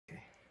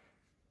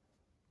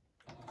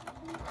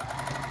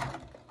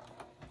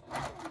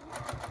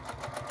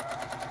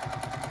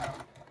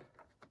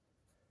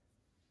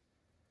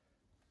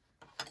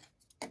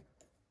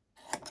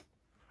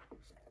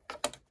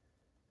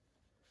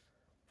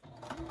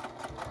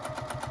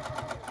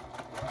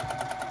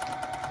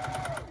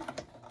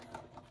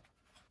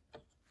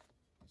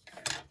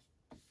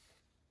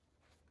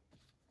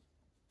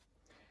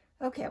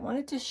Okay, I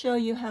wanted to show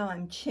you how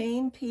I'm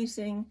chain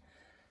piecing,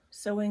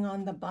 sewing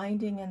on the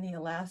binding and the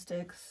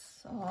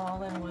elastics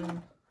all in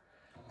one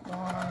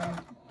long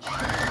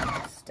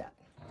chain step.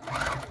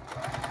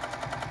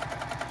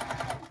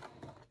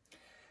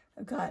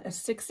 I've got a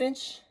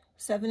 6-inch,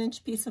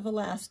 7-inch piece of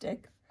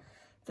elastic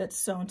that's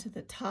sewn to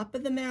the top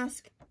of the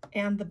mask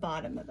and the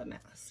bottom of the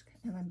mask.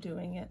 And I'm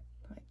doing it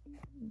like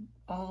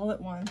all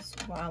at once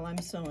while I'm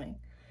sewing.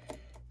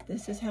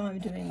 This is how I'm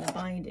doing the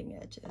binding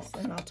edges,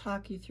 and I'll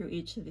talk you through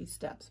each of these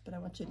steps, but I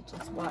want you to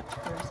just watch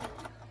first.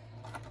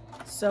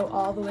 Sew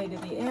all the way to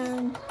the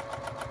end,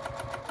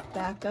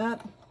 back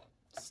up,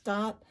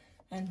 stop,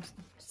 and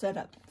set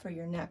up for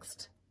your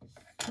next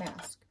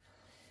mask.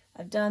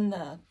 I've done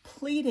the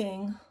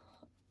pleating.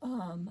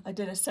 I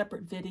did a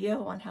separate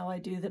video on how I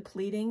do the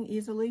pleating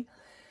easily,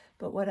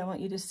 but what I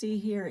want you to see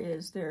here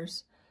is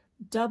there's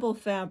double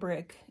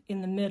fabric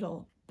in the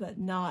middle, but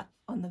not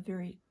on the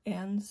very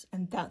ends,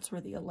 and that's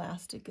where the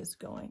elastic is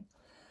going.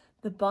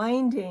 The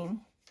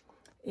binding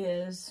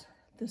is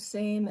the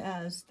same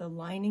as the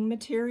lining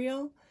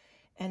material,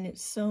 and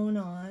it's sewn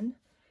on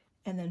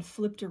and then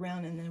flipped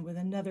around, and then with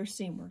another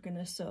seam we're going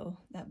to sew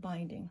that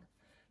binding.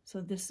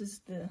 So this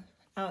is the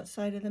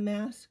outside of the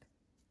mask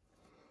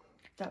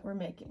that we're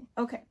making.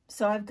 Okay,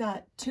 so I've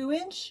got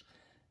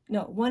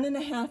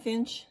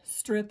 1.5-inch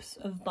strips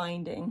of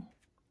binding,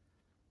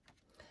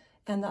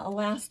 and the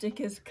elastic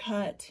is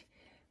cut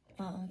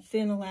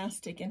thin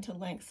elastic into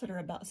lengths that are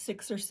about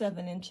 6 or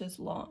 7 inches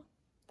long.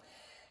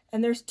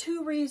 And there's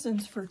 2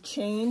 reasons for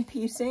chain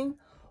piecing.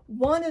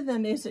 One of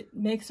them is it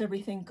makes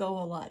everything go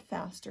a lot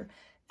faster.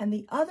 And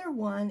the other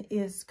one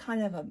is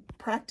kind of a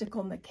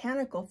practical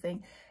mechanical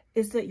thing,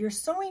 is that your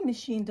sewing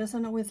machine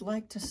doesn't always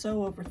like to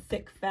sew over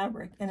thick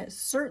fabric, and it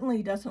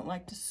certainly doesn't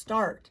like to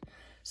start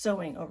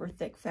sewing over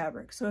thick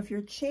fabric. So if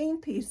you're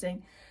chain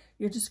piecing,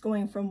 you're just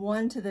going from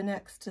one to the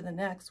next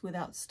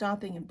without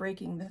stopping and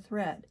breaking the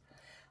thread.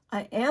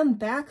 I am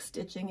back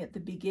stitching at the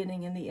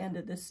beginning and the end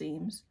of the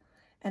seams,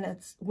 and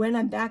it's when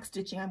I'm back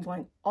stitching, I'm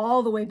going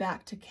all the way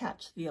back to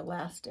catch the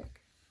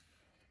elastic.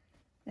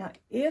 Now,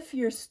 if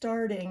you're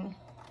starting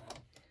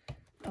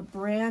a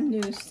brand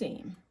new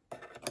seam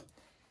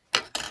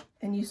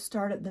and you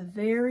start at the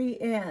very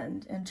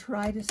end and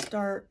try to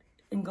start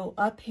and go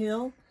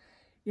uphill,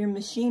 your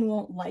machine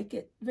won't like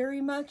it very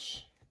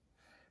much.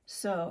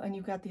 So, and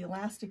you've got the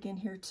elastic in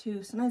here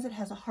too. Sometimes it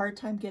has a hard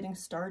time getting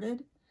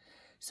started.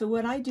 So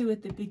what I do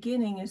at the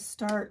beginning is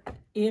start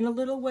in a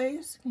little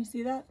ways. Can you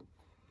see that?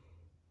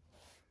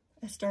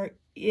 I start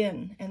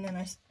in, and then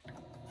I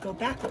go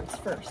backwards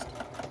first,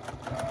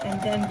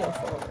 and then go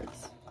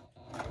forwards.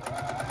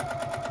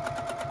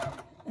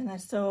 And I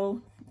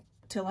sew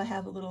till I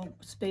have a little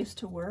space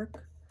to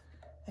work.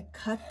 I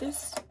cut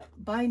this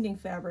binding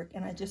fabric,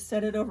 and I just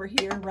set it over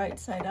here, right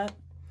side up.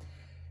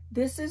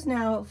 This is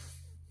now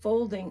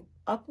folding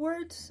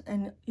upwards,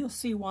 and you'll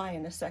see why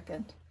in a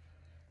second.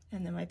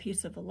 And then my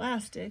piece of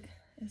elastic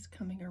is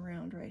coming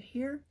around right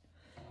here.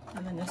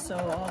 I'm going to sew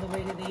all the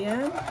way to the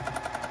end,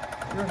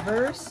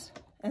 reverse,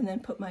 and then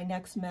put my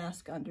next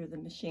mask under the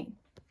machine.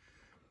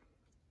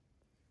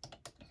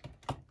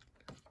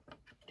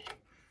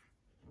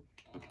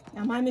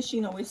 Now my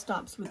machine always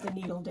stops with the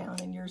needle down,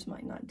 and yours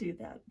might not do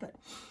that, but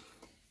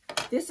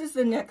this is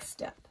the next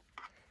step.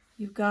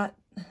 You've got,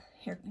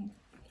 here,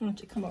 why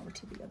don't you come over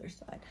to the other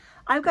side.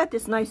 I've got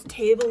this nice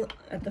table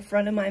at the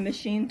front of my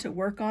machine to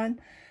work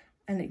on,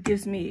 and it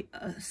gives me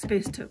a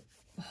space to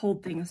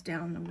hold things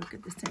down and work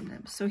at the same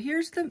time. So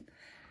here's the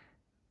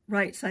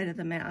right side of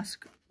the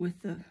mask with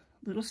the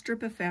little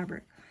strip of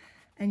fabric,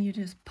 and you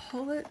just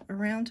pull it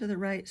around to the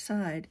right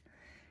side,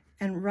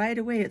 and right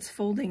away it's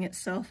folding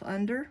itself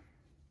under.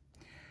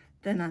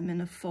 Then I'm going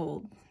to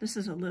fold, this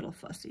is a little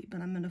fussy,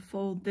 but I'm going to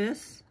fold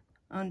this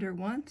under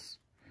once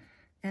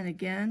and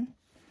again,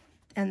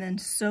 and then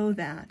sew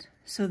that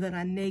so that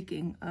I'm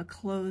making a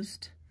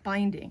closed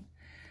binding.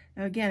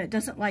 Now again, it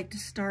doesn't like to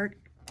start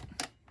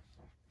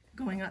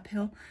going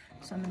uphill,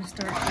 so I'm going to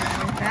start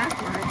going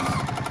backwards.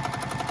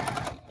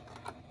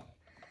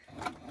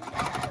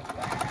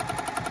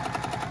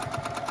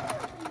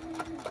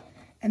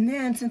 And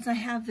then, since I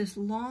have this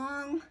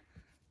long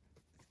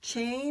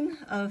chain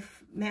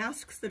of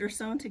masks that are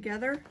sewn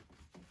together,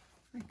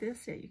 like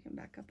this, yeah, you can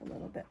back up a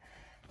little bit.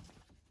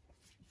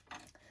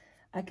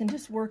 I can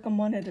just work them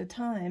one at a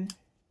time.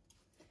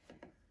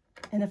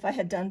 And if I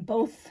had done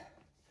both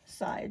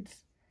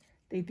sides,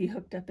 they'd be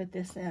hooked up at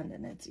this end,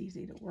 and it's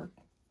easy to work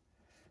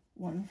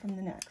one from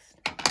the next.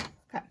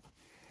 Okay,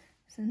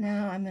 so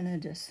now I'm going to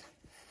just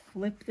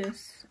flip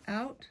this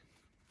out,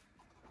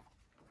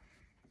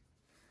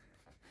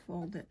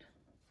 fold it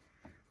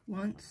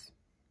once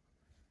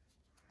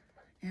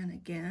and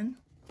again,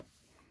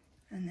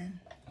 and then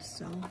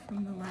sew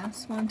from the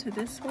last one to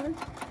this one.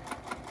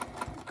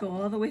 Go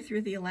all the way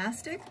through the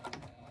elastic,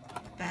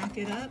 back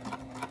it up.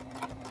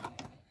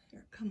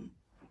 Here, come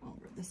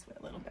over this way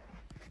a little bit,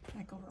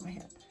 back over my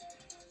head.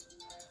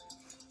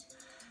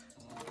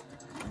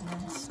 And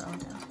then sew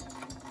down.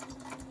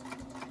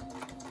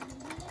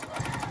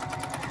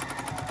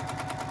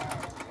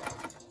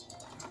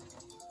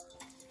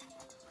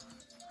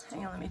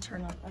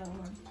 turn off that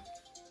one.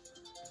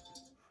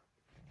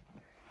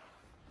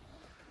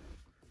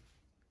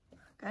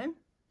 Okay.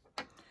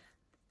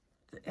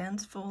 The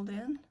ends fold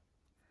in.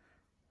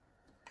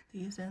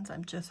 These ends,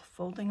 I'm just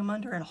folding them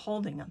under and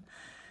holding them.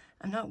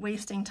 I'm not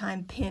wasting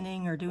time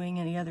pinning or doing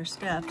any other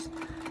steps.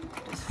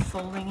 Just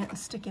folding it and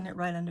sticking it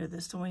right under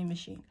the sewing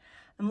machine.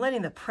 I'm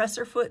letting the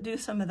presser foot do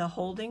some of the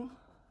holding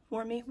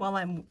for me while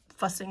I'm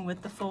fussing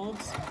with the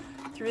folds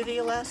through the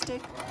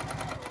elastic,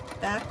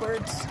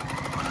 backwards,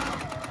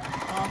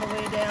 all the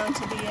way down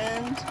to the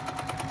end,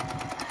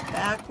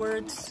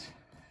 backwards.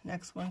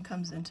 Next one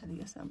comes into the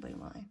assembly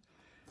line.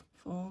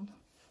 Fold,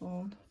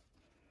 fold,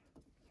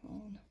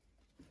 fold,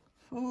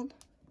 fold.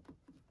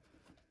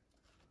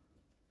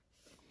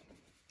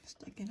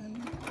 Stick it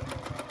under.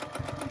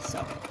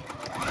 So,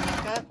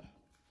 back up.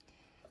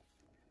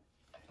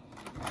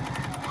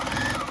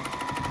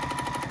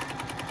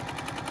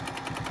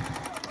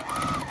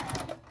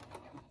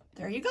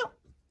 There you go.